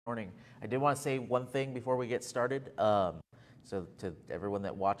Morning. I did want to say one thing before we get started. So to everyone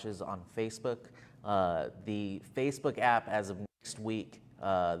that watches on Facebook, the Facebook app as of next week,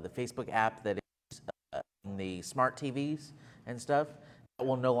 the Facebook app that is in the smart TVs and stuff, that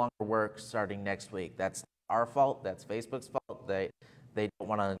will no longer work starting next week. That's our fault. That's Facebook's fault. They don't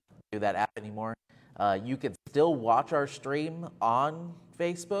want to do that app anymore. You can still watch our stream on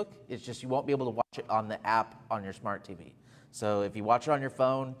Facebook. It's just you won't be able to watch it on the app on your smart TV. So if you watch it on your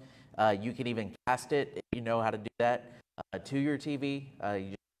phone, you can even cast it, if you know how to do that, to your TV.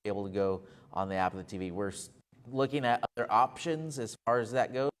 You just be able to go on the app of the TV. We're looking at other options as far as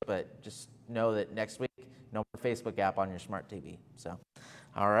that goes, but just know that next week, no more Facebook app on your smart TV. So,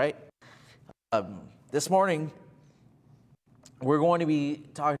 all right. This morning, we're going to be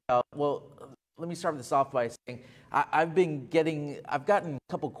talking about, well, let me start this off by saying I've gotten a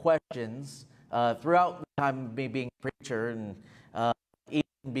couple questions throughout the time of me being a preacher, and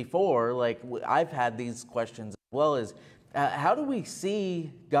even before, like I've had these questions as well, is how do we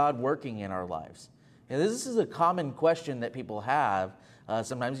see God working in our lives? And this is a common question that people have.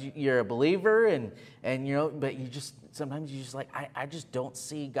 Sometimes you're a believer, and but sometimes you just like, I just don't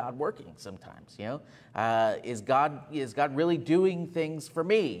see God working sometimes, is God really doing things for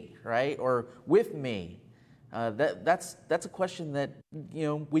me, right? Or with me? That's a question that,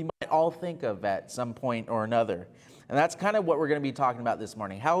 we might all think of at some point or another. And that's kind of what we're going to be talking about this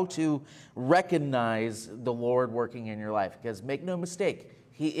morning, how to recognize the Lord working in your life. Because make no mistake,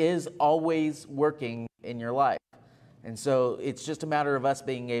 He is always working in your life. And so it's just a matter of us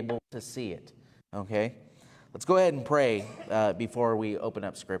being able to see it, okay? Let's go ahead and pray before we open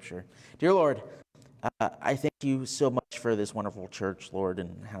up Scripture. Dear Lord, I thank you so much for this wonderful church, Lord,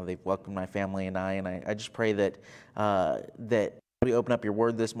 and how they've welcomed my family and I just pray that that we open up your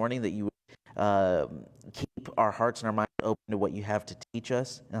word this morning, that you would keep our hearts and our minds open to what you have to teach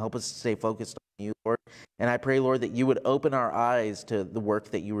us and help us to stay focused on you, Lord. And I pray, Lord, that you would open our eyes to the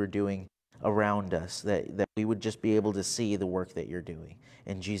work that you are doing around us, that we would just be able to see the work that you're doing.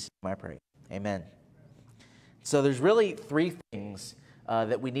 In Jesus' name I pray. Amen. So there's really three things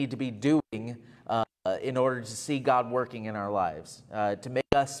that we need to be doing in order to see God working in our lives, to make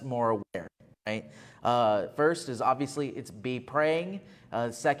us more aware, right? First is obviously it's be praying.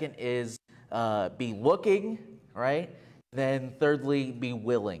 Second is be looking, right? Then thirdly, be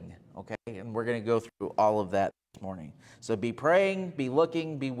willing, okay? And we're going to go through all of that this morning. So be praying, be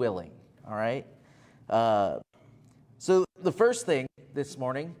looking, be willing, all right? So the first thing this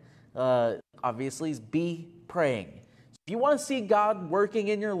morning, obviously, is be praying. If you want to see God working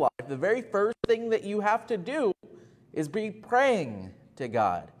in your life, the very first thing that you have to do is be praying to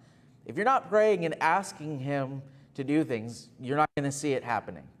God. If you're not praying and asking Him to do things, you're not going to see it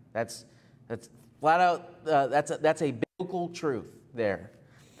happening. That's flat out. That's a biblical truth there.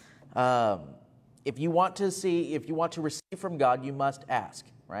 If you want to receive from God, you must ask.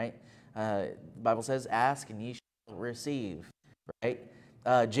 Right? The Bible says, "Ask and ye shall receive." Right?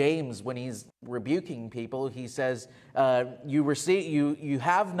 James, when he's rebuking people, he says, you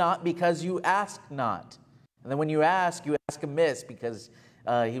have not because you ask not. And then when you ask amiss, because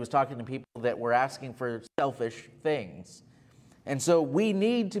he was talking to people that were asking for selfish things. And so we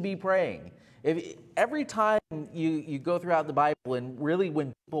need to be praying. Every time you go throughout the Bible, and really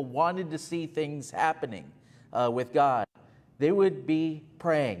when people wanted to see things happening with God, they would be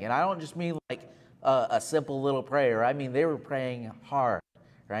praying. And I don't just mean like a simple little prayer. I mean, they were praying hard.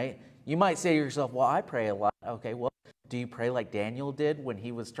 Right? You might say to yourself, well, I pray a lot. Okay, well, do you pray like Daniel did when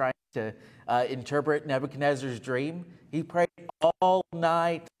he was trying to interpret Nebuchadnezzar's dream? He prayed all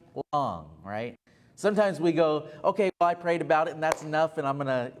night long, right? Sometimes we go, okay, well, I prayed about it and that's enough and I'm going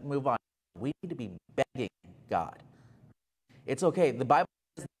to move on. We need to be begging God. It's okay. The Bible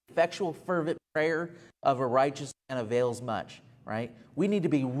says the effectual, fervent prayer of a righteous man avails much, right? We need to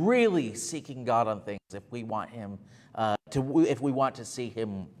be really seeking God on things if we want Him if we want to see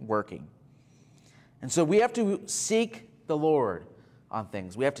Him working. And so we have to seek the Lord on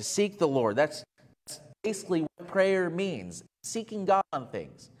things. We have to seek the Lord. That's basically what prayer means, seeking God on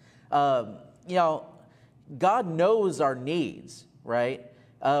things. God knows our needs, right?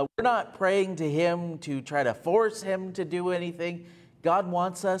 We're not praying to Him to try to force Him to do anything. God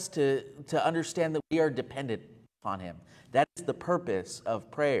wants us to understand that we are dependent upon Him. That is the purpose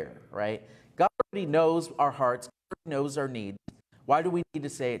of prayer, right? God already knows our hearts. Knows our needs. Why do we need to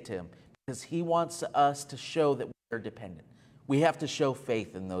say it to Him? Because He wants us to show that we are dependent. We have to show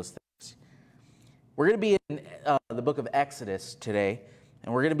faith in those things. We're going to be in the book of Exodus today,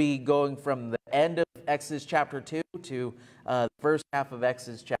 and we're going to be going from the end of Exodus chapter 2 to the first half of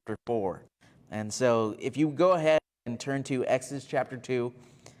Exodus chapter 4. And so if you go ahead and turn to Exodus chapter 2,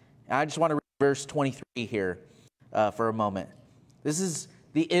 And I just want to read verse 23 here for a moment. This is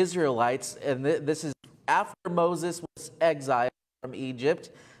the Israelites, and this is after Moses was exiled from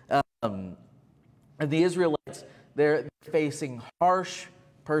Egypt. And the Israelites, they're facing harsh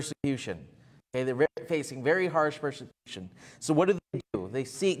persecution. Okay, they're facing very harsh persecution. So what do? They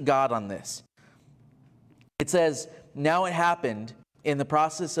seek God on this. It says, now it happened in the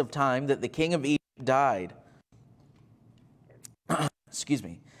process of time that the king of Egypt died. Excuse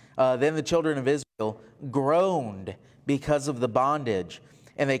me. Then the children of Israel groaned because of the bondage,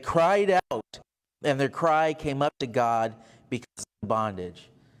 and they cried out, and their cry came up to God because of the bondage.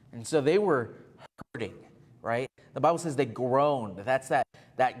 And so they were hurting, right? The Bible says they groaned. That's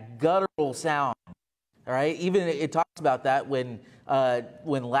that guttural sound, all right? Even it talks about that when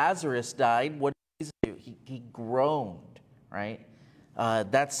Lazarus died. What did Jesus do? He groaned, right?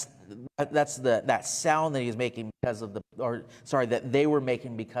 That's that sound that he was making because of that they were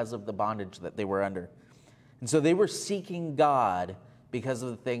making because of the bondage that they were under. And so they were seeking God because of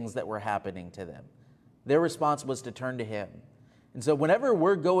the things that were happening to them. Their response was to turn to him. And so whenever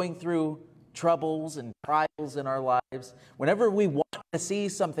we're going through troubles and trials in our lives, whenever we want to see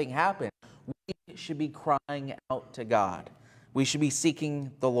something happen, we should be crying out to God. We should be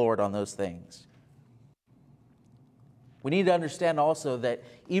seeking the Lord on those things. We need to understand also that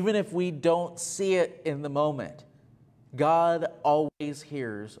even if we don't see it in the moment, God always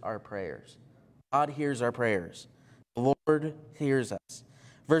hears our prayers. God hears our prayers. The Lord hears us.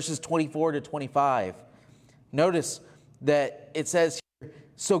 Verses 24 to 25. Notice that it says here,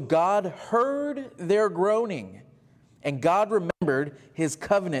 so God heard their groaning, and God remembered his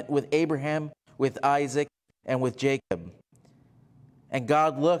covenant with Abraham, with Isaac, and with Jacob. And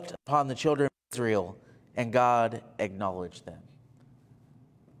God looked upon the children of Israel, and God acknowledged them.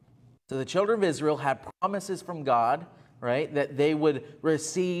 So the children of Israel had promises from God, right, that they would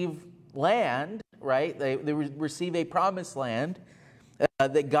receive land, right? They would receive a promised land,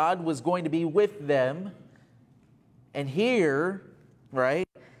 that God was going to be with them. And here, right,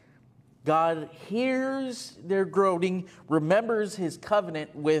 God hears their groaning, remembers his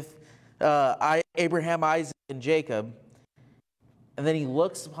covenant with Abraham, Isaac, and Jacob. And then he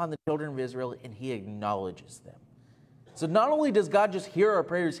looks upon the children of Israel and he acknowledges them. So not only does God just hear our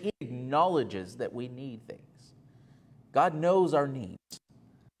prayers, he acknowledges that we need things. God knows our needs.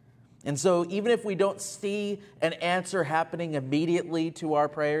 And so even if we don't see an answer happening immediately to our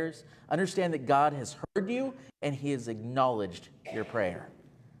prayers, understand that God has heard you and he has acknowledged your prayer.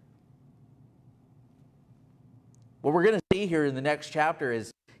 What we're going to see here in the next chapter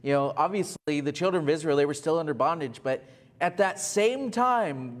is, obviously the children of Israel, they were still under bondage, but at that same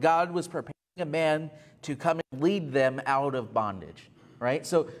time, God was preparing a man to come and lead them out of bondage, right?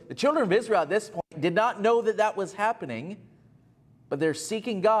 So the children of Israel at this point did not know that that was happening, but they're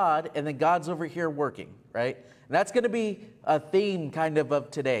seeking God, and then God's over here working, right? And that's going to be a theme kind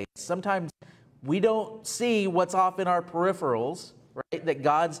of today. Sometimes we don't see what's off in our peripherals, right? That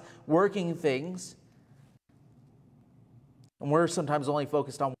God's working things, and we're sometimes only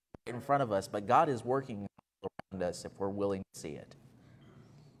focused on what's in front of us, but God is working around us if we're willing to see it.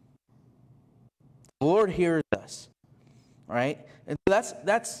 The Lord hears us, right? And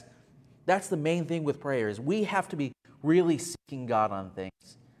that's the main thing with prayer is we have to be really seeking God on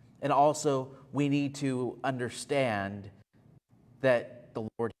things. And also, we need to understand that the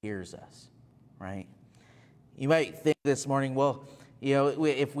Lord hears us, right? You might think this morning, well,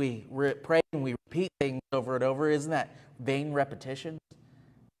 if we pray and we repeat things over and over, isn't that vain repetition?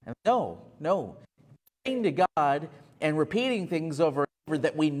 And no. Praying to God and repeating things over and over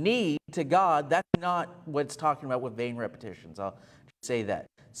that we need to God, that's not what it's talking about with vain repetitions. I'll just say that.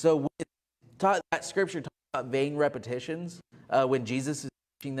 So when that scripture talks about vain repetitions, when Jesus is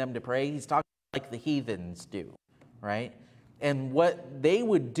teaching them to pray, he's talking like the heathens do, right? And what they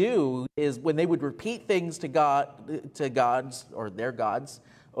would do is when they would repeat things to gods or their gods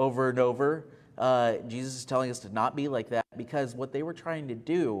over and over, Jesus is telling us to not be like that, because what they were trying to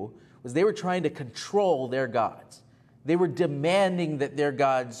do was they were trying to control their gods. They were demanding that their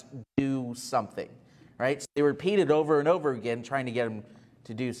gods do something, right? So they repeated over and over again, trying to get them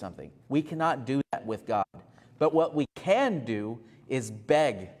to do something. We cannot do that with God. But what we can do is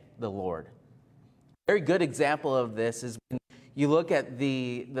beg the Lord. A very good example of this is when you look at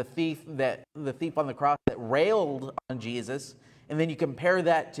the thief on the cross that railed on Jesus, and then you compare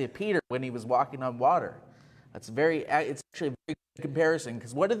that to Peter when he was walking on water. It's actually a very good comparison,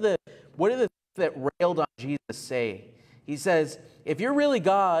 because what did the thief that railed on Jesus say? He says, if you're really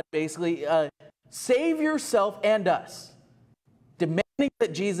God, basically, save yourself and us. Demanding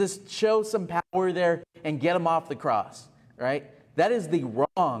that Jesus show some power there and get him off the cross, right? That is the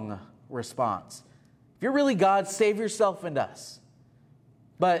wrong response. If you're really God, save yourself and us.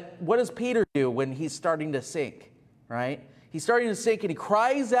 But what does Peter do when he's starting to sink, right? He's starting to sink and he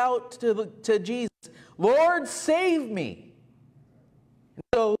cries out to Jesus, Lord, save me. And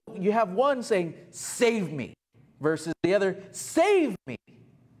so you have one saying, save me, versus the other, save me.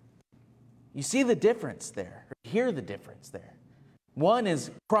 You see the difference there, or hear the difference there. One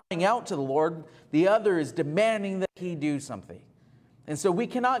is crying out to the Lord, the other is demanding that he do something. And so we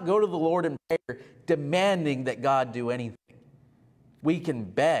cannot go to the Lord in prayer demanding that God do anything. We can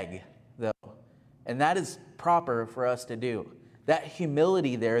beg, though, and that is proper for us to do. That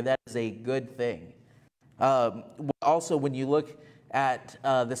humility there, that is a good thing. Also, when you look at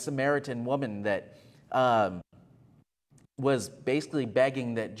the Samaritan woman that was basically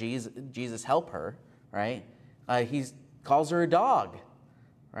begging that Jesus help her, right? He calls her a dog,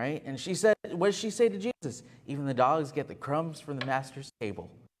 right? And she said, what does she say to Jesus? Even the dogs get the crumbs from the master's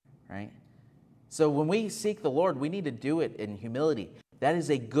table, right? So when we seek the Lord, we need to do it in humility. That is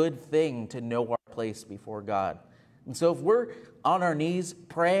a good thing to know our place before God. And so if we're on our knees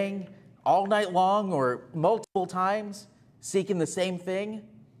praying all night long or multiple times, seeking the same thing,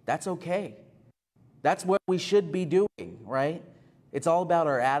 that's okay. That's what we should be doing, right? It's all about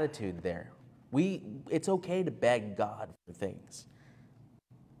our attitude there. It's okay to beg God for things.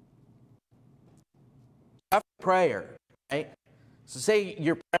 After prayer, right? So say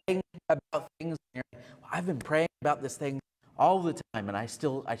you're praying about things, and you're like, well, I've been praying about this thing all the time, and I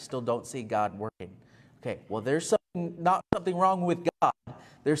still don't see God working. Okay, well, there's not something wrong with God.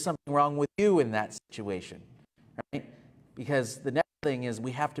 There's something wrong with you in that situation, right? Because the next thing is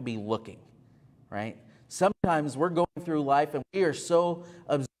we have to be looking, right? Sometimes we're going through life and we are so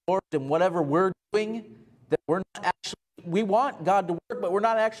absorbed in whatever we're doing that we're not actually, we want God to work, but we're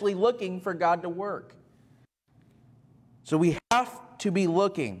not actually looking for God to work. So we have to be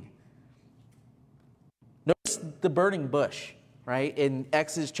looking. Notice the burning bush, right, in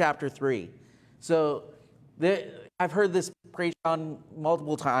Exodus chapter 3. So I've heard this preached on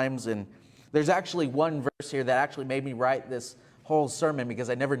multiple times, and there's actually one verse here that actually made me write this whole sermon because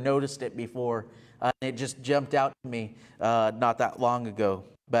I never noticed it before. And it just jumped out to me not that long ago.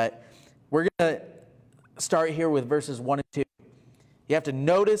 But we're going to start here with verses 1 and 2. You have to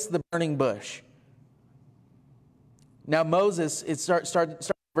notice the burning bush. Now Moses, start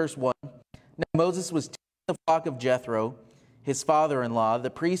verse 1. Now Moses was tending the flock of Jethro, his father-in-law,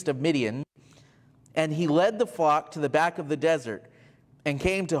 the priest of Midian, and he led the flock to the back of the desert and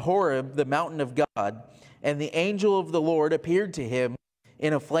came to Horeb, the mountain of God, and the angel of the Lord appeared to him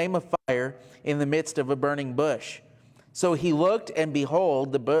in a flame of fire in the midst of a burning bush. So he looked, and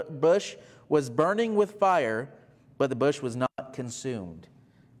behold, the bush was burning with fire, but the bush was not consumed.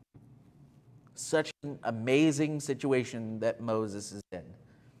 Such an amazing situation that Moses is in.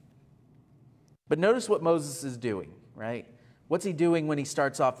 But notice what Moses is doing, right? What's he doing when he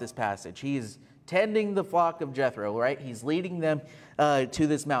starts off this passage? He is tending the flock of Jethro, right? He's leading them to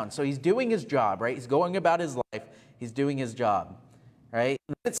this mountain. So he's doing his job, right? He's going about his life. He's doing his job, right?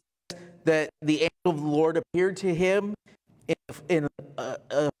 It says that the angel of the Lord appeared to him in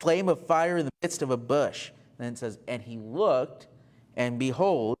a flame of fire in the midst of a bush. And then it says, and he looked, and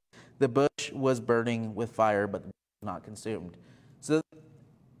behold, the bush was burning with fire, but was not consumed. So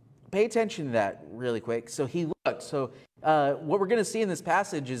pay attention to that really quick. So he looked. So what we're going to see in this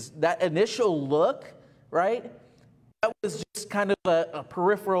passage is that initial look, right? That was just kind of a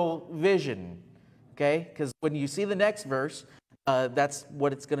peripheral vision, okay? Because when you see the next verse, that's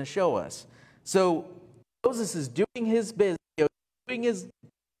what it's going to show us. So Moses is doing his business, doing his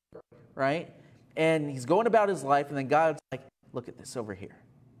work, right? And he's going about his life, and then God's like, look at this over here.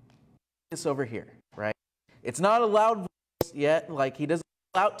 This over here, right? It's not a loud voice yet, like he doesn't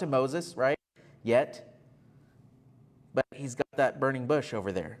call out to Moses, right? Yet. But he's got that burning bush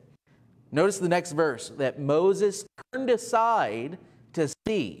over there. Notice the next verse, that Moses turned aside to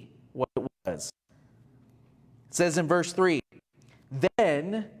see what it was. It says in verse 3,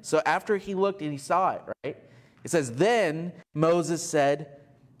 then, so after he looked and he saw it, right? It says, then Moses said,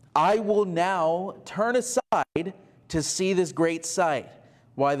 I will now turn aside to see this great sight,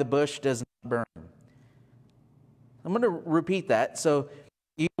 why the bush does not burn. I'm going to repeat that. So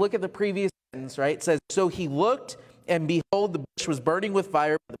you look at the previous sentence, right? It says, so he looked, and behold, the bush was burning with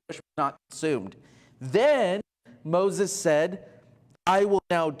fire, but the bush was not consumed. Then Moses said, I will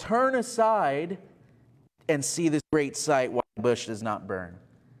now turn aside and see this great sight, why the bush does not burn.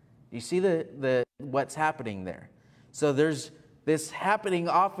 You see the what's happening there. So there's this happening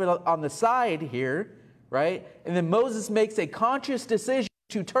off on the side here, right? And then Moses makes a conscious decision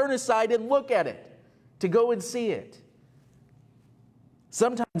to turn aside and look at it, to go and see it.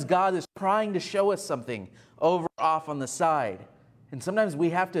 Sometimes God is trying to show us something over off on the side. And sometimes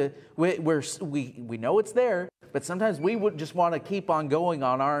we have to, we know it's there, but sometimes we would just want to keep on going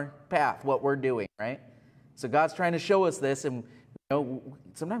on our path, what we're doing, right? So God's trying to show us this, and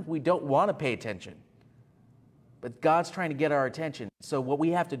sometimes we don't want to pay attention. But God's trying to get our attention. So what we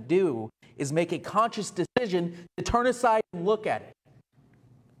have to do is make a conscious decision to turn aside and look at it.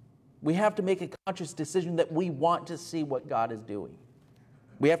 We have to make a conscious decision that we want to see what God is doing.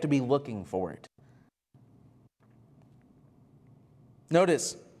 We have to be looking for it.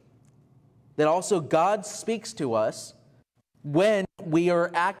 Notice that also God speaks to us when we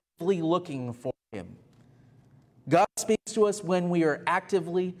are actively looking for Him. God speaks to us when we are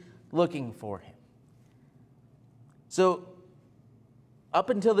actively looking for Him. So, up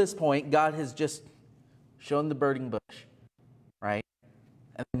until this point, God has just shown the burning bush, right?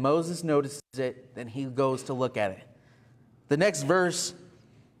 And Moses notices it, and he goes to look at it. The next verse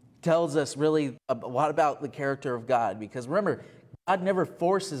tells us really a lot about the character of God, because remember, God never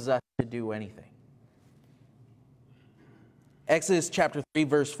forces us to do anything. Exodus chapter 3,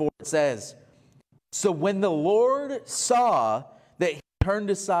 verse 4, it says, "So when the Lord saw that he turned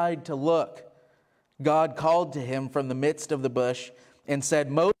aside to look, God called to him from the midst of the bush and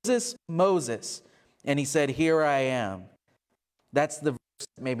said, 'Moses, Moses.' And he said, 'Here I am.'" That's the verse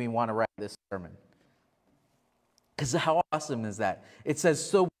that made me want to write this sermon. Because how awesome is that? It says,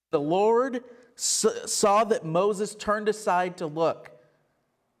 "So the Lord saw that Moses turned aside to look."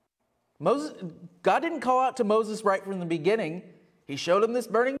 God didn't call out to Moses right from the beginning. He showed him this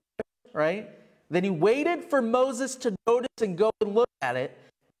burning bush, right? Then he waited for Moses to notice and go and look at it.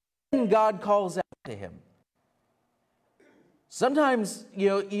 Then God calls out to him. Sometimes,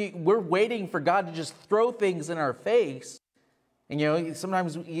 we're waiting for God to just throw things in our face. And,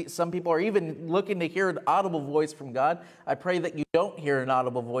 sometimes some people are even looking to hear an audible voice from God. I pray that you don't hear an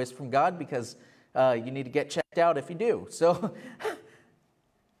audible voice from God, because you need to get checked out if you do. So,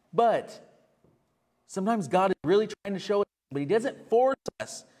 but sometimes God is really trying to show us, but He doesn't force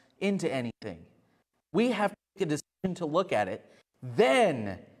us into anything. We have to make a decision to look at it.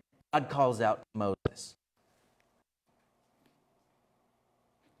 Then God calls out to Moses.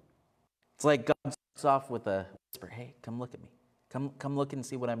 It's like God starts off with a whisper, "Hey, come look at me. Come look and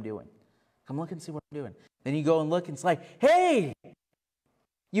see what I'm doing. Come look and see what I'm doing." Then you go and look, and it's like, "Hey,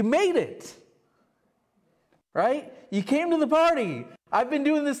 you made it." Right? You came to the party. I've been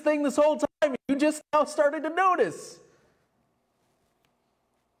doing this thing this whole time. You just now started to notice.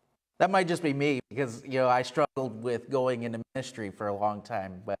 That might just be me, because, I struggled with going into ministry for a long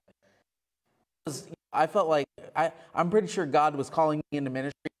time. But I felt like, I'm pretty sure God was calling me into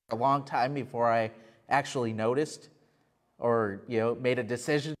ministry for a long time before I actually noticed or, made a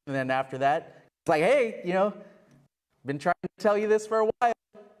decision. And then after that, it's like, "Hey, been trying to tell you this for a while."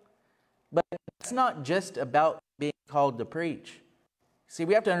 But it's not just about being called to preach. See,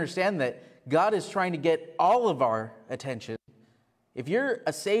 we have to understand that God is trying to get all of our attention. If you're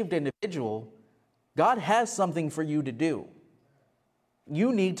a saved individual, God has something for you to do.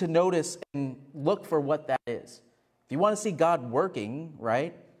 You need to notice and look for what that is. If you want to see God working,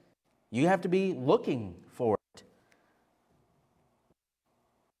 right, you have to be looking for it.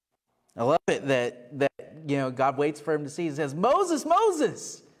 I love it that God waits for him to see. He says, "Moses,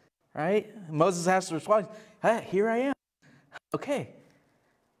 Moses," right? And Moses has to respond, "Hey, here I am." Okay.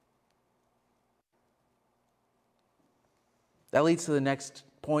 That leads to the next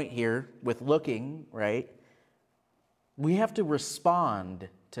point here with looking, right? We have to respond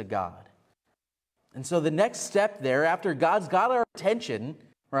to God. And so the next step there, after God's got our attention,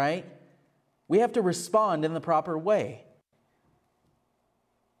 right, we have to respond in the proper way.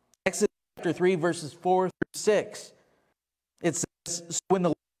 Exodus chapter 3, verses 4 through 6. It says, "So when the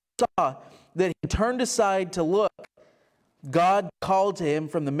Lord saw that he turned aside to look, God called to him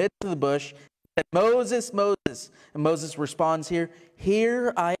from the midst of the bush, said, 'Moses, Moses.' And Moses responds here,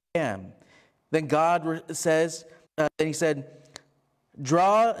 'Here I am.' Then God says, then he said,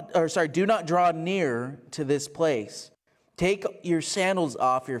 'Do not draw near to this place. Take your sandals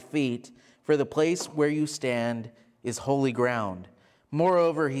off your feet, for the place where you stand is holy ground.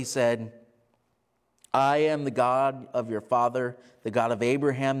 Moreover,' he said, 'I am the God of your father, the God of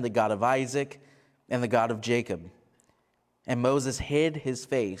Abraham, the God of Isaac, and the God of Jacob.' And Moses hid his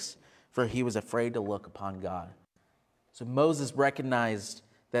face, for he was afraid to look upon God." So Moses recognized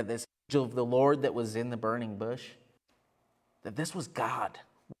that this angel of the Lord that was in the burning bush, that this was God.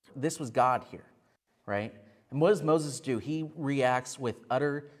 This was God here, right? And what does Moses do? He reacts with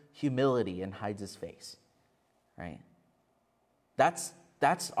utter humility and hides his face, right? That's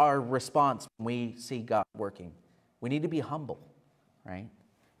our response when we see God working. We need to be humble, right?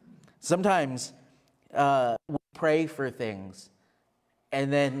 Sometimes we pray for things,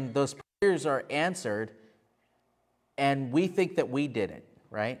 and then those prayers are answered, and we think that we did it,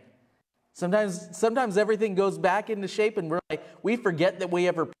 right? Sometimes everything goes back into shape, and we forget that we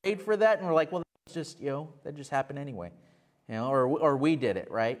ever prayed for that, and we're like, well, that's just, that just happened anyway, or we did it,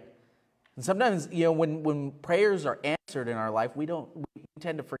 right? And sometimes, when prayers are answered in our life, we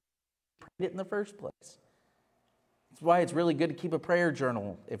tend to forget we prayed it in the first place. That's why it's really good to keep a prayer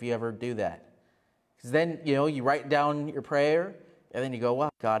journal if you ever do that. Because then, you write down your prayer, and then you go, wow,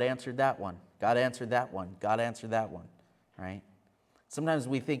 God answered that one. God answered that one. God answered that one, right? Sometimes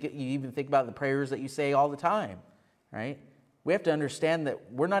you even think about the prayers that you say all the time, right? We have to understand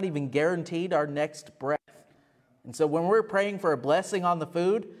that we're not even guaranteed our next breath. And so when we're praying for a blessing on the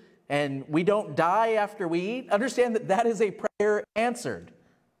food and we don't die after we eat, understand that that is a prayer answered,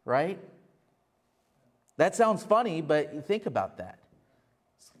 right? That sounds funny, but think about that.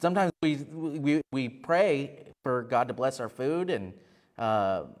 Sometimes we pray for God to bless our food, and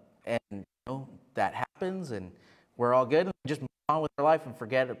that happens, and we're all good, and we just move on with our life and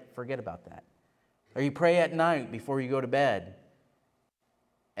forget about that. Or you pray at night before you go to bed,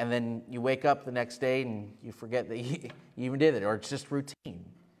 and then you wake up the next day and you forget that you even did it, or it's just routine,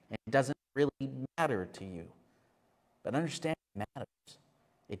 and it doesn't really matter to you. But understand it matters.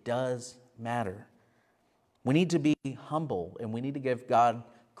 It does matter. We need to be humble, and we need to give God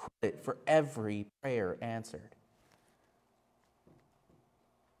credit for every prayer answered.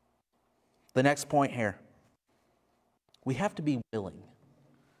 The next point here, we have to be willing.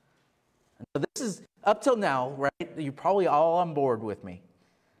 And so this is, up till now, right, you're probably all on board with me.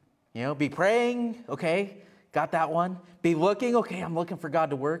 Be praying, okay, got that one. Be looking, okay, I'm looking for God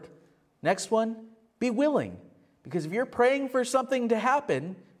to work. Next one, be willing. Because if you're praying for something to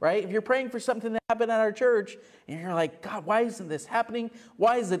happen, right, if you're praying for something to happen at our church, and you're like, God, why isn't this happening?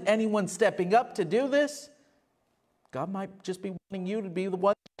 Why isn't anyone stepping up to do this? God might just be wanting you to be the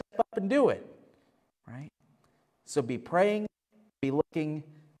one to step up and do it, right? So be praying, be looking,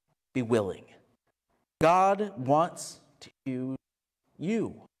 be willing. God wants to use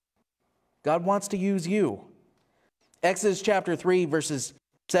you. God wants to use you. Exodus chapter 3, verses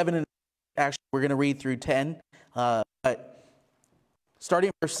 7 and actually we're going to read through 10. But starting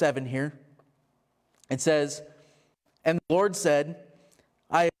at verse 7 here, it says, "And the Lord said,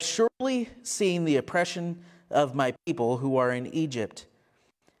 I have surely seen the oppression of my people who are in Egypt,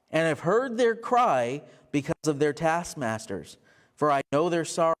 and have heard their cry because of their taskmasters, for I know their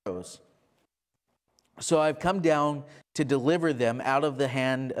sorrows. So I've come down to deliver them out of the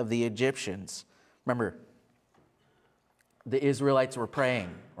hand of the Egyptians." Remember, the Israelites were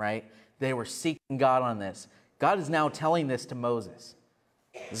praying, right? They were seeking God on this. God is now telling this to Moses.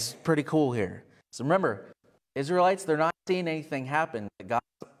 This is pretty cool here. So remember, Israelites, they're not seeing anything happen. God,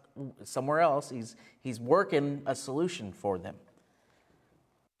 somewhere else, he's working a solution for them.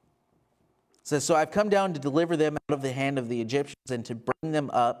 It says, "So I've come down to deliver them out of the hand of the Egyptians and to bring them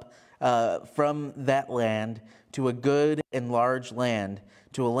up from that land to a good and large land,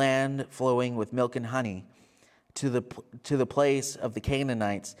 to a land flowing with milk and honey, to the place of the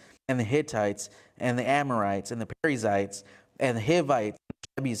Canaanites and the Hittites and the Amorites and the Perizzites and the Hivites and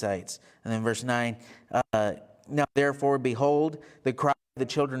the Jebusites." And then verse 9, "Now therefore, behold, the cry of the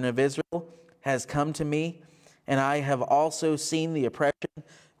children of Israel has come to me, and I have also seen the oppression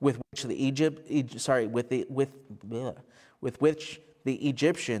with which the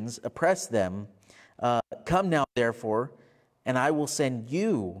Egyptians oppress them. Come now, therefore, and I will send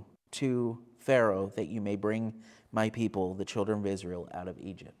you to Pharaoh, that you may bring my people, the children of Israel, out of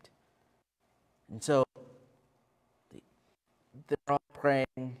Egypt." And so they're all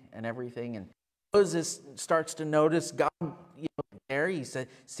praying and everything, and Moses starts to notice God there. He sees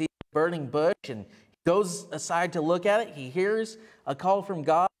a burning bush, and he goes aside to look at it. He hears a call from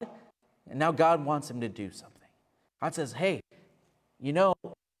God, and now God wants him to do something. God says, hey,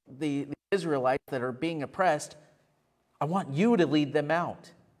 the Israelites that are being oppressed, I want you to lead them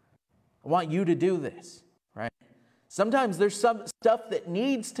out. I want you to do this, right? Sometimes there's some stuff that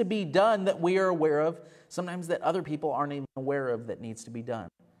needs to be done that we are aware of, sometimes that other people aren't even aware of that needs to be done.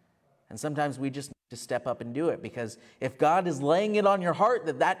 And sometimes we just need to step up and do it, because if God is laying it on your heart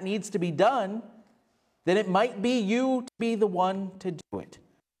that needs to be done, then it might be you to be the one to do it.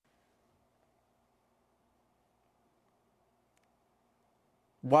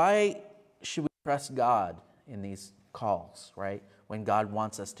 Why should we trust God in these calls, right? When God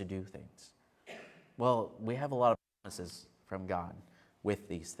wants us to do things? Well, we have a lot of promises from God with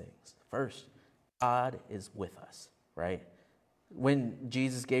these things. First, God is with us, right? When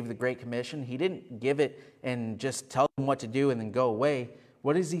Jesus gave the Great Commission, he didn't give it and just tell them what to do and then go away.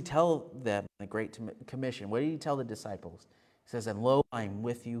 What does he tell them in the Great Commission? What did he tell the disciples? He says, and lo, I am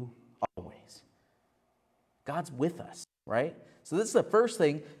with you always. God's with us, right? So this is the first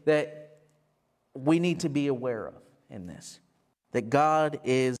thing that we need to be aware of in this, that God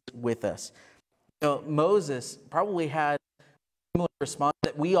is with us. You know, Moses probably had a similar response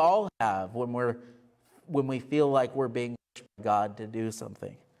that we all have when we feel like we're being pushed by God to do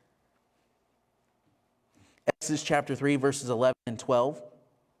something. Exodus chapter 3, verses 11 and 12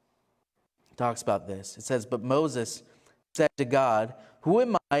 talks about this. It says, but Moses said to God, who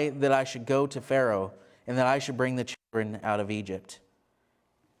am I that I should go to Pharaoh and that I should bring the children out of Egypt?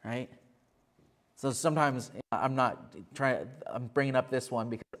 Right? So sometimes I'm bringing up this one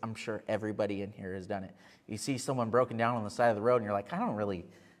because I'm sure everybody in here has done it. You see someone broken down on the side of the road and you're like, I don't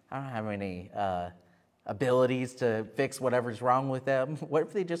have any abilities to fix whatever's wrong with them. What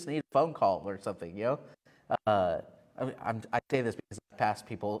if they just need a phone call or something, you know? I say this because I pass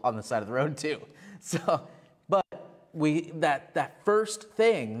people on the side of the road too. So, but that first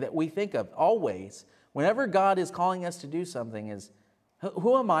thing that we think of always, whenever God is calling us to do something, is,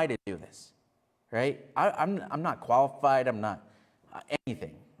 who am I to do this? Right? I'm not qualified. I'm not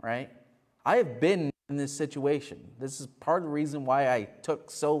anything. Right? I have been in this situation. This is part of the reason why I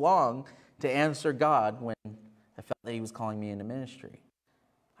took so long to answer God when I felt that He was calling me into ministry.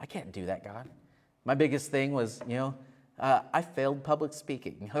 I can't do that, God. My biggest thing was, I failed public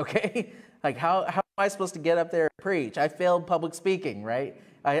speaking. Okay, like how am I supposed to get up there and preach? I failed public speaking. Right?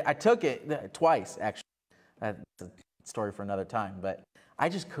 I took it twice actually. That's a story for another time, but I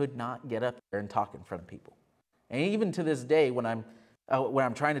just could not get up there and talk in front of people. And even to this day, when I'm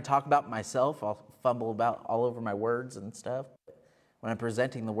trying to talk about myself, I'll fumble about all over my words and stuff. When I'm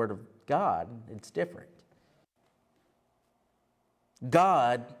presenting the Word of God, it's different.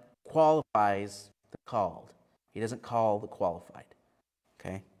 God qualifies the called. He doesn't call the qualified.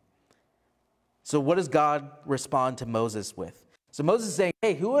 Okay? So what does God respond to Moses with? So Moses is saying,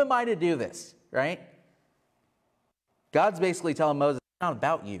 hey, who am I to do this? Right? God's basically telling Moses, it's not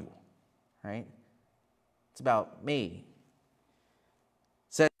about you. Right? It's about me.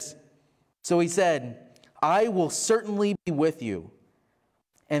 It says, so he said, I will certainly be with you,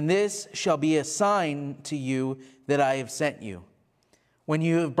 and this shall be a sign to you that I have sent you. When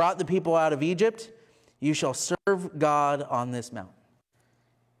you have brought the people out of Egypt, you shall serve God on this mountain.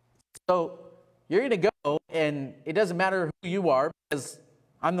 So you're going to go, and it doesn't matter who you are, because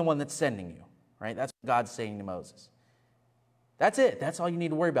I'm the one that's sending you. Right? That's what God's saying to Moses. That's it. That's all you need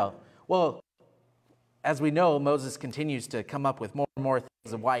to worry about. Well, as we know, Moses continues to come up with more and more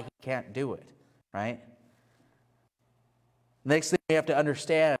things of why he can't do it. Right? Next thing we have to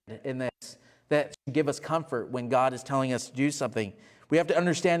understand in this, that should give us comfort when God is telling us to do something, we have to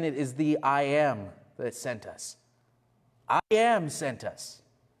understand it is the I am that sent us. I am sent us.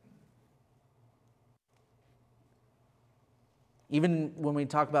 Even when we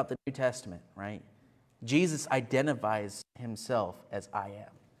talk about the New Testament, right? Jesus identifies himself as I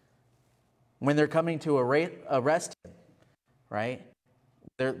am. When they're coming to arrest him, right?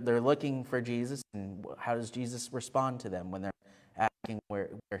 They're looking for Jesus, and how does Jesus respond to them when they're asking where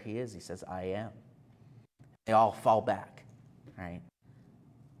he is? He says, I am. They all fall back, right?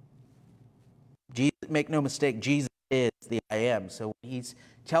 Jesus, make no mistake, Jesus is the I am. So he's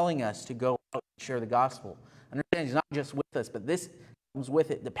telling us to go out and share the gospel. Understand, he's not just with us, but this comes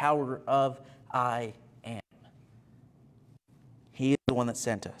with it, the power of I am. He is the one that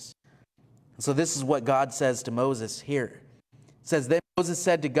sent us. So this is what God says to Moses here. It says, then Moses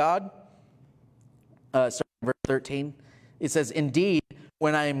said to God, verse 13, it says, indeed,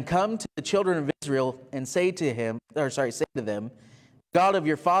 when I am come to the children of Israel and say to them, God of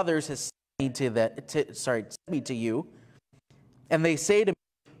your fathers has sent me to you, and they say to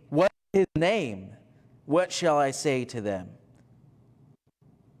me, what is his name? What shall I say to them?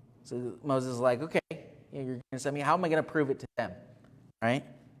 So Moses is like, okay, you're going to send me. How am I going to prove it to them? Right?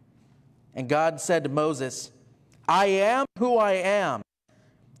 And God said to Moses, I am who I am.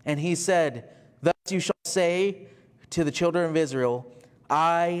 And he said, thus you shall say to the children of Israel,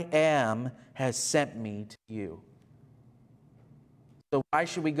 I am has sent me to you. So why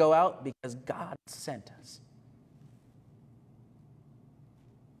should we go out? Because God sent us.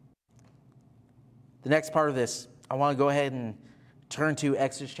 The next part of this, I want to go ahead and turn to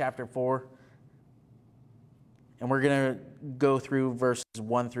Exodus chapter 4. And we're going to go through verses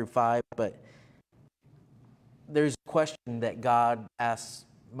 1 through 5. But there's a question that God asks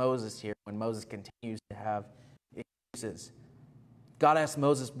Moses here when Moses continues to have excuses. God asks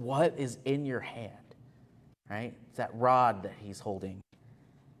Moses, what is in your hand? right? It's that rod that he's holding.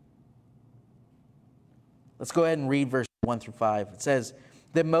 Let's go ahead and read verse 1 through 5. It says,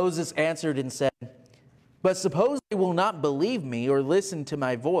 "Then Moses answered and said, 'But suppose they will not believe me or listen to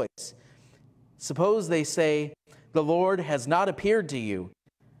my voice. Suppose they say, the Lord has not appeared to you.'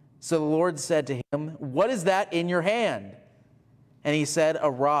 So the Lord said to him, 'What is that in your hand?' And he said,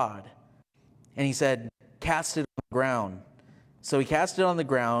 'A rod.' And he said, 'Cast it on the ground.' So he cast it on the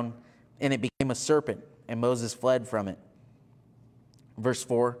ground, and it became a serpent, and Moses fled from it." Verse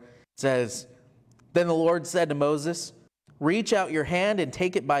 4 says, "Then the Lord said to Moses, 'Reach out your hand and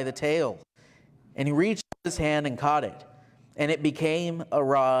take it by the tail.' And he reached out his hand and caught it, and it became a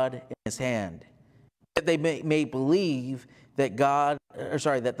rod in his hand, that they may believe that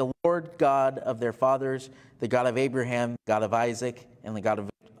that the Lord God of their fathers, the God of Abraham, God of Isaac, and the God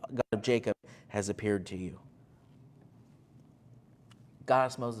of Jacob has appeared to you." God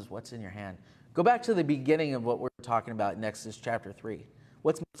asked Moses, "What's in your hand?" Go back to the beginning of what we're talking about in Exodus chapter 3.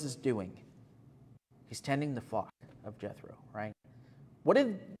 What's Moses doing? He's tending the flock of Jethro, right? What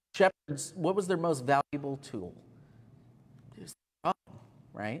was their most valuable tool? It was the rod,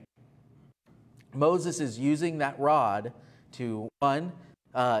 right? Moses is using that rod to, one,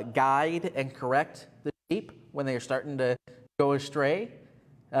 guide and correct the sheep when they are starting to go astray.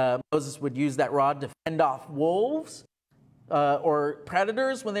 Moses would use that rod to fend off wolves or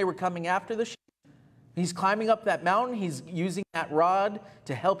predators when they were coming after the sheep. He's climbing up that mountain. He's using that rod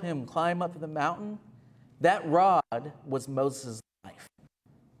to help him climb up the mountain. That rod was Moses' life.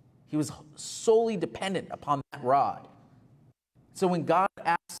 He was solely dependent upon that rod. So when God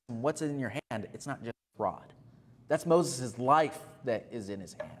asks him, "What's in your hand?" it's not just a rod. That's Moses' life that is in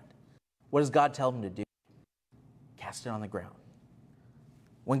his hand. What does God tell him to do? Cast it on the ground.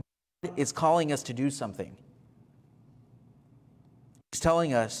 When God is calling us to do something, he's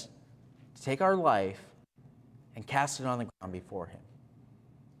telling us to take our life and cast it on the ground before him.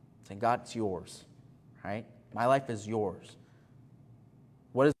 Saying, "God, it's yours." Right? My life is yours.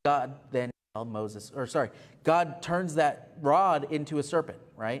 What does God then tell Moses? God turns that rod into a serpent,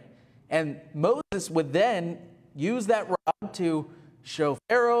 right? And Moses would then use that rod to show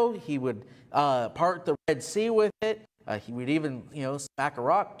Pharaoh. He would part the Red Sea with it. He would even, smack a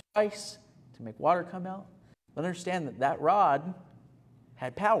rock twice to make water come out. But understand that that rod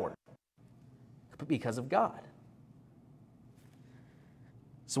had power because of God.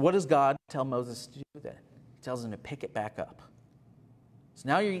 So what does God tell Moses to do then? He tells him to pick it back up. So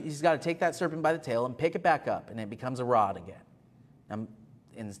now he's got to take that serpent by the tail and pick it back up, and it becomes a rod again.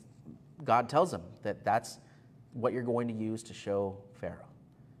 And God tells him that that's what you're going to use to show Pharaoh.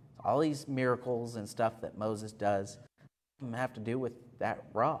 All these miracles and stuff that Moses does have to do with that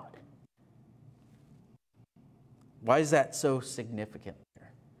rod. Why is that so significant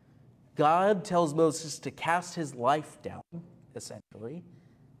there? God tells Moses to cast his life down, essentially,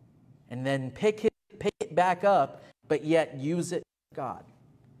 and then pick it back up, but yet use it for God.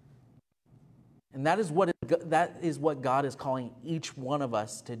 And that is what God is calling each one of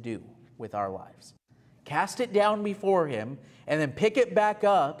us to do with our lives. Cast it down before him, and then pick it back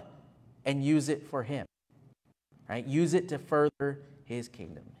up and use it for him. Right? Use it to further his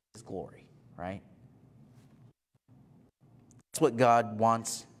kingdom, his glory. Right? That's what God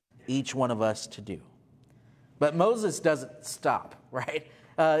wants each one of us to do. But Moses doesn't stop, right?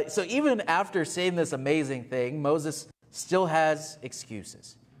 So even after saying this amazing thing, Moses still has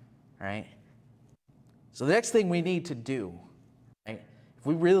excuses, right? So the next thing we need to do, right, if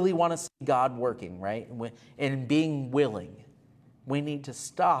we really want to see God working, right, and being willing, we need to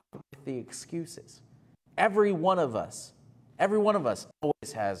stop with the excuses. Every one of us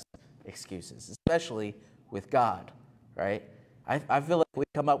always has excuses, especially with God, right? I feel like we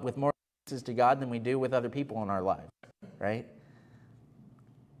come up with more excuses to God than we do with other people in our lives, right?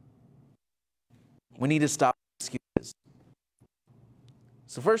 We need to stop excuses.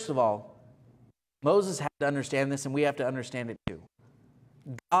 So first of all, Moses had to understand this, and we have to understand it too.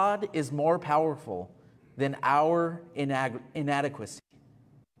 God is more powerful than our inadequacy.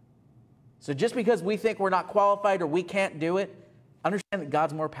 So just because we think we're not qualified or we can't do it, understand that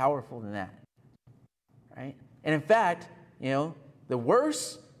God's more powerful than that. Right? And in fact, the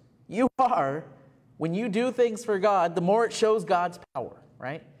worse you are when you do things for God, the more it shows God's power,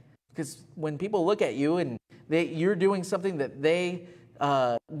 right? Because when people look at you and you're doing something that they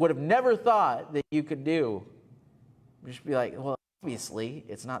would have never thought that you could do, you should be like, well, obviously,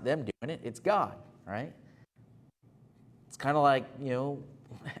 it's not them doing it, it's God, right? It's kind of like, I'm going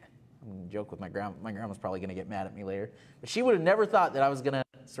to joke with my grandma. My grandma's probably going to get mad at me later. But she would have never thought that I was going to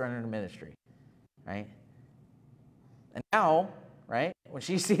surrender to ministry, right? And now, right? When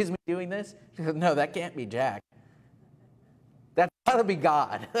she sees me doing this, she goes, no, that can't be Jack. That's got to be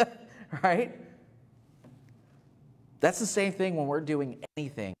God, right? That's the same thing when we're doing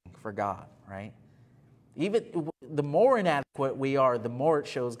anything for God, right? Even the more inadequate we are, the more it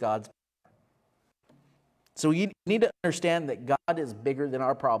shows God's power. So you need to understand that God is bigger than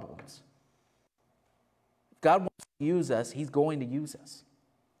our problems. If God wants to use us, He's going to use us.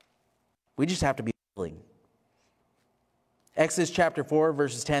 We just have to be willing. Exodus chapter 4,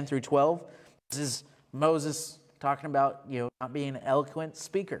 verses 10 through 12. This is Moses talking about, not being an eloquent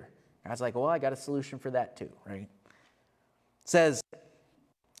speaker. God's like, well, I got a solution for that too, right? It says,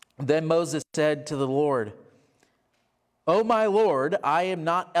 then Moses said to the Lord, O my Lord, I am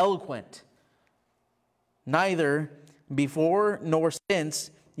not eloquent, neither before nor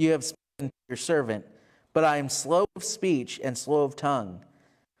since you have spoken to your servant, but I am slow of speech and slow of tongue.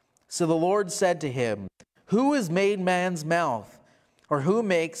 So the Lord said to him, who has made man's mouth? Or who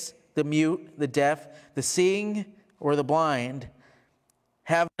makes the mute, the deaf, the seeing, or the blind?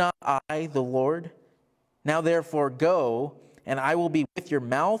 Have not I the Lord? Now therefore go, and I will be with your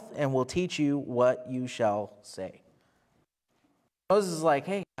mouth and will teach you what you shall say. Moses is like,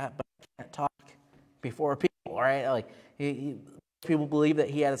 hey, but I can't talk before people, right? Like, people believe that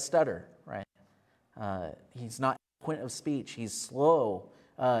he had a stutter, right? He's not eloquent of speech. He's slow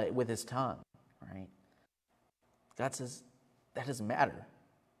with his tongue, right? God says, that doesn't matter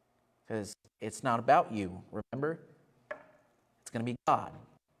because it's not about you, remember? It's going to be God.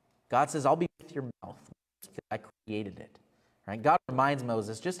 God says, I'll be with your mouth because I created it. Right? God reminds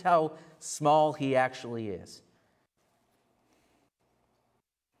Moses just how small he actually is.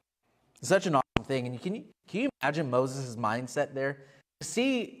 It's such an awesome thing. And can you imagine Moses' mindset there? To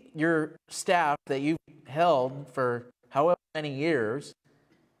see your staff that you've held for however many years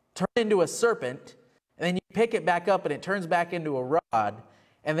turn into a serpent, and then you pick it back up and it turns back into a rod,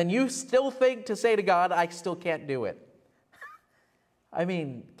 and then you still think to say to God, I still can't do it. I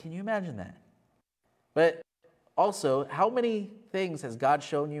mean, can you imagine that? But also, how many things has God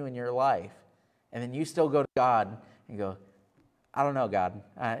shown you in your life, and then you still go to God and go, I don't know, God.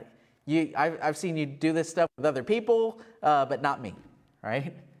 I've seen you do this stuff with other people, but not me,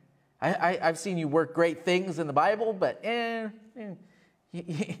 right? I've seen you work great things in the Bible, but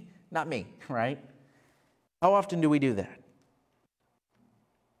not me, right? How often do we do that?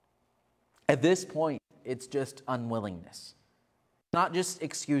 At this point, it's just unwillingness. Not just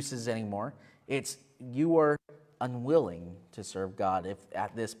excuses anymore. It's you are unwilling to serve God if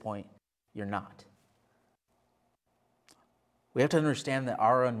at this point you're not. We have to understand that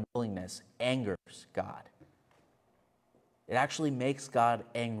our unwillingness angers God. It actually makes God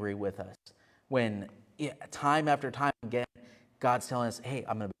angry with us when time after time again, God's telling us, hey,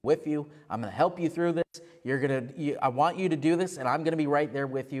 I'm going to be with you. I'm going to help you through this. I want you to do this, and I'm going to be right there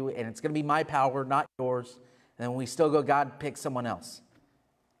with you, and it's going to be my power, not yours. And then we still go, God, pick someone else.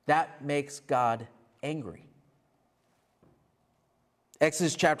 That makes God angry.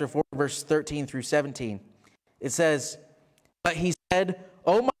 Exodus chapter 4, verse 13 through 17. It says, but he said,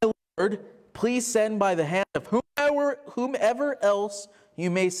 O my Lord, please send by the hand of whomever else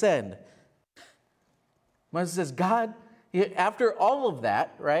you may send. Moses says, God, after all of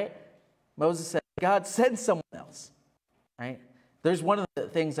that, right? Moses said, God, send someone else, right? There's one of the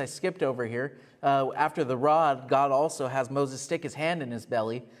things I skipped over here. After the rod, God also has Moses stick his hand in his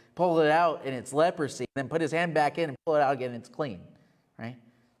belly, pull it out, and it's leprosy, then put his hand back in and pull it out again, and it's clean, right?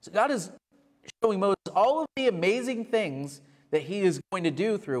 So God is showing Moses all of the amazing things that he is going to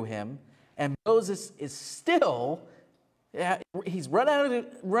do through him, and Moses is still, he's run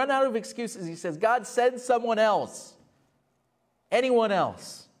out of excuses. He says, God, send someone else. Anyone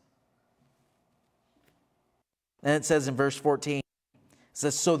else. And it says in verse 14, it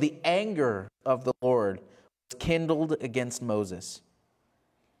says, so the anger of the Lord was kindled against Moses.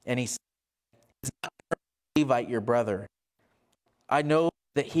 And he said, is not Levite your brother? I know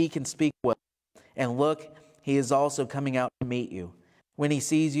that he can speak well. And look, he is also coming out to meet you. When he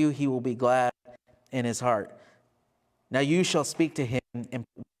sees you, he will be glad in his heart. Now you shall speak to him and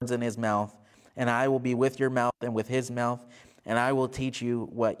put words in his mouth, and I will be with your mouth and with his mouth, and I will teach you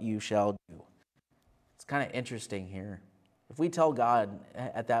what you shall do. It's kind of interesting here. If we tell God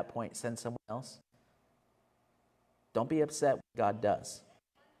at that point, send someone else, don't be upset when God does.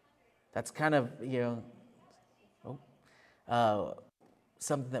 That's kind of,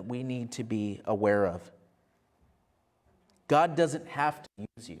 something that we need to be aware of. God doesn't have to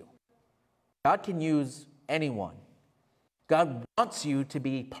use you. God can use anyone. God wants you to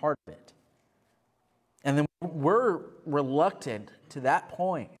be part of it. And then we're reluctant to that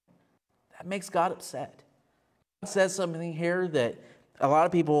point. That makes God upset. says something here that a lot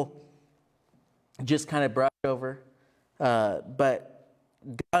of people just kind of brush over. But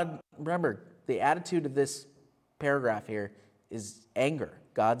God, remember, the attitude of this paragraph here is anger.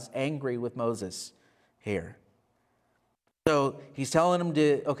 God's angry with Moses here. So he's telling him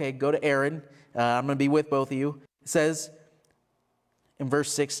to, okay, go to Aaron. I'm going to be with both of you. It says in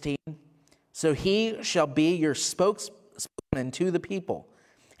verse 16, so he shall be your spokesman to the people,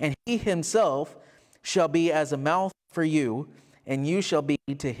 and he himself shall be as a mouth for you, and you shall be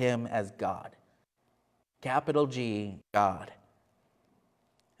to him as God. Capital G, God.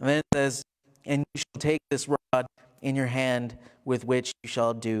 And then it says, and you shall take this rod in your hand with which you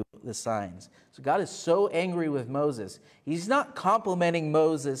shall do the signs. So God is so angry with Moses. He's not complimenting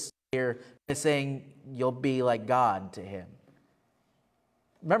Moses here by saying you'll be like God to him.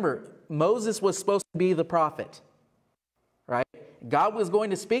 Remember, Moses was supposed to be the prophet, right? God was going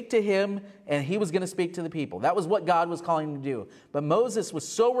to speak to him, and he was going to speak to the people. That was what God was calling him to do. But Moses was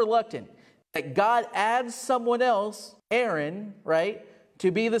so reluctant that God adds someone else, Aaron, right,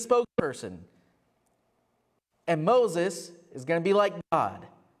 to be the spokesperson. And Moses is going to be like God.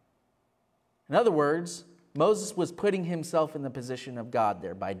 In other words, Moses was putting himself in the position of God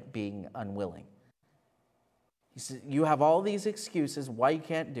there by being unwilling. He said, you have all these excuses why you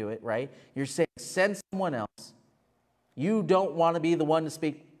can't do it, right? You're saying, send someone else. You don't want to be the one to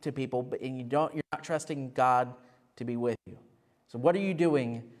speak to people, and you're not trusting God to be with you. So what are you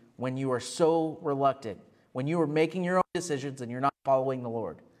doing when you are so reluctant? When you are making your own decisions and you're not following the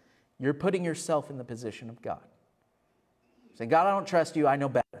Lord? You're putting yourself in the position of God. Saying, God, I don't trust you. I know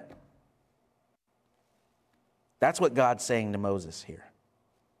better. That's what God's saying to Moses here.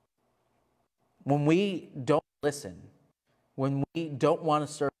 When we don't listen, when we don't want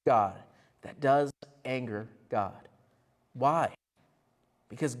to serve God, that does anger God. Why?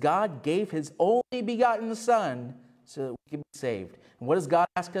 Because God gave his only begotten Son so that we can be saved. And what does God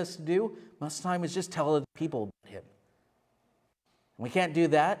ask us to do? Most of the time is just tell other people about him. And we can't do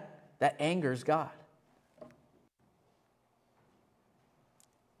that. That angers God.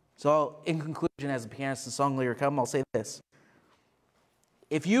 So in conclusion, as a pianist and song leader come, I'll say this.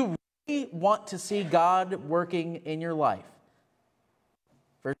 If you really want to see God working in your life,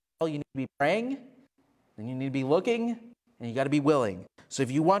 first of all, you need to be praying, then you need to be looking, and you got to be willing. So if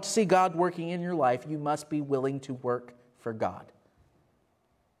you want to see God working in your life, you must be willing to work for God.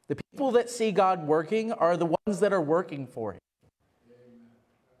 The people that see God working are the ones that are working for him.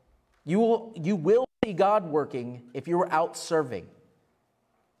 You will see God working if you are out serving.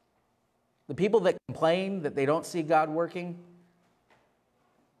 The people that complain that they don't see God working,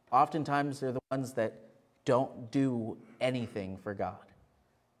 oftentimes they're the ones that don't do anything for God.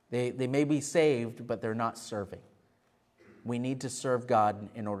 They may be saved, but they're not serving. We need to serve God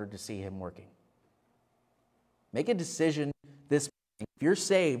in order to see him working. Make a decision this morning, if you're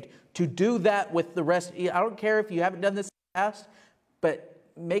saved, to do that with the rest. I don't care if you haven't done this in the past, but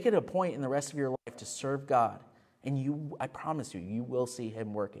make it a point in the rest of your life to serve God. And I promise you will see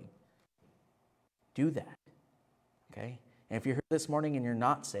him working. Do that, okay? And if you're here this morning and you're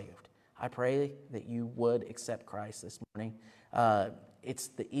not saved, I pray that you would accept Christ this morning. It's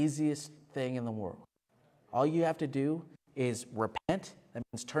the easiest thing in the world. All you have to do is repent. That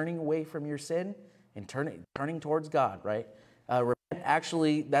means turning away from your sin and turning towards God, right? Repent,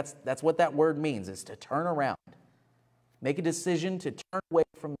 actually, that's what that word means, is to turn around. Make a decision to turn away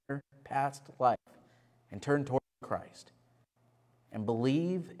from your past life and turn toward Christ. And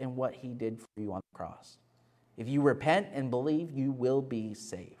believe in what he did for you on the cross. If you repent and believe, you will be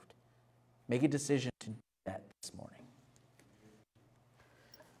saved. Make a decision to do that this morning.